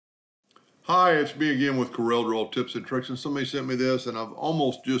Hi, it's me again with Corel Draw Tips and Tricks, and somebody sent me this, and I've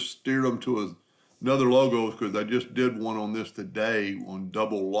almost just steered them to another logo because I just did one on this today on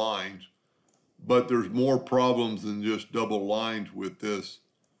double lines, but there's more problems than just double lines with this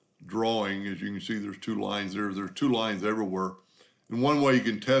drawing. As you can see, there's two lines there. There's two lines everywhere. And one way you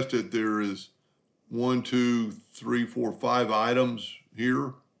can test it, there is 1, 2, 3, 4, 5 items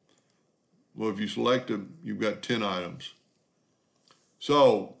here. Well, if you select them, you've got 10 items.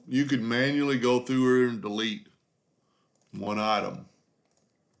 So you could manually go through here and delete one item.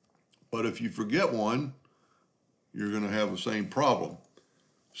 But if you forget one, you're going to have the same problem.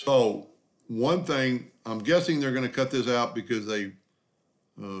 So one thing, I'm guessing they're going to cut this out because they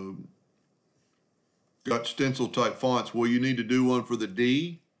got stencil type fonts. Well, you need to do one for the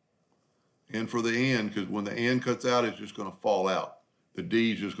D and for the N, because when the N cuts out, it's just going to fall out. The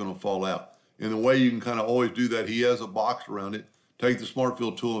D is just going to fall out. And the way you can kind of always do that, he has a box around it. Take the Smart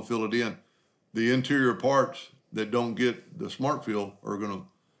Fill tool and fill it in. The interior parts that don't get the Smart Fill are going to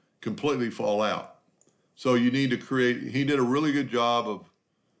completely fall out. So you need to create, he did a really good job of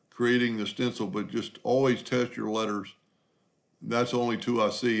creating the stencil, but just always test your letters. That's the only two I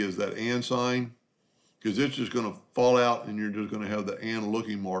see is that and sign, because it's just going to fall out and you're just going to have the and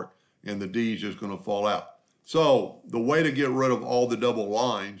looking mark and the D is just going to fall out. So the way to get rid of all the double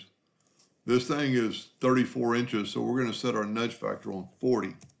lines, this thing is 34 inches, so we're going to set our nudge factor on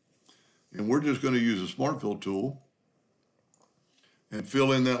 40. And we're just going to use a Smart Fill tool and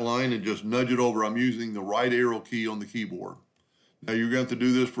fill in that line and just nudge it over. I'm using the right arrow key on the keyboard. Now you're going to have to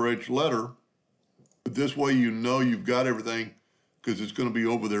do this for each letter, but this way you know you've got everything because it's going to be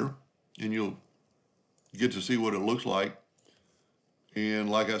over there and you'll get to see what it looks like. And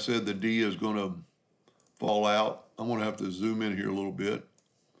like I said, the D is going to fall out. I'm going to have to zoom in here a little bit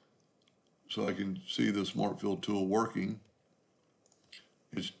so I can see the Smart Fill tool working.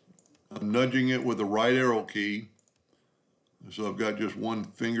 I'm nudging it with the right arrow key. So I've got just one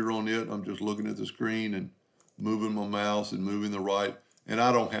finger on it. I'm just looking at the screen and moving my mouse and moving the right. And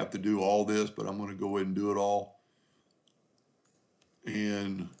I don't have to do all this, but I'm going to go ahead and do it all.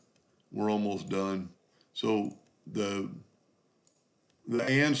 And we're almost done. So the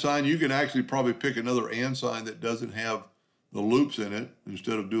and sign, you can actually probably pick another and sign that doesn't have the loops in it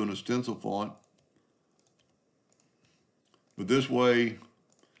instead of doing a stencil font. But this way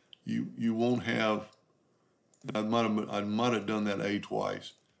you won't have, I might have done that A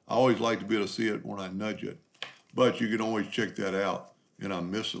twice. I always like to be able to see it when I nudge it, but you can always check that out. And I'm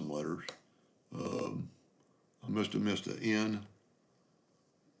missing letters. I must have missed an N,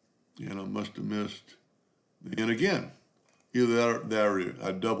 and I must have missed the N again. Either that or there,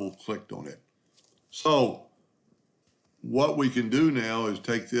 I double clicked on it. So what we can do now is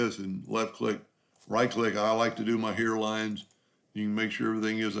take this and left click, right click. I like to do my hairlines. You can make sure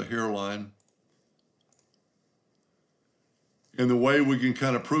everything is a hairline. And the way we can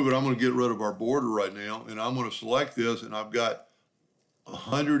kind of prove it, I'm going to get rid of our border right now, and I'm going to select this, and I've got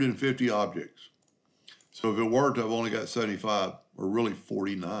 150 objects. So if it worked, I've only got 75, or really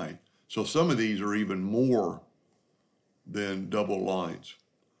 49. So some of these are even more than double lines.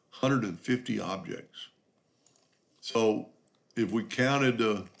 150 objects. So if we counted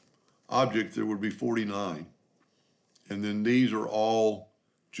the objects, there would be 49. And then these are all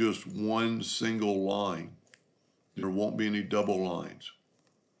just one single line. There won't be any double lines.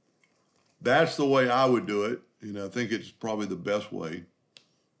 That's the way I would do it, and I think it's probably the best way.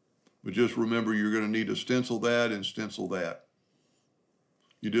 But just remember, you're going to need to stencil that and stencil that.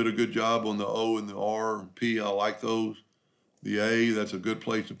 You did a good job on the O and the R and P. I like those. The A, that's a good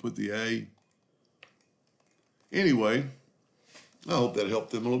place to put the A. Anyway, I hope that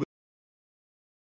helped them a little bit.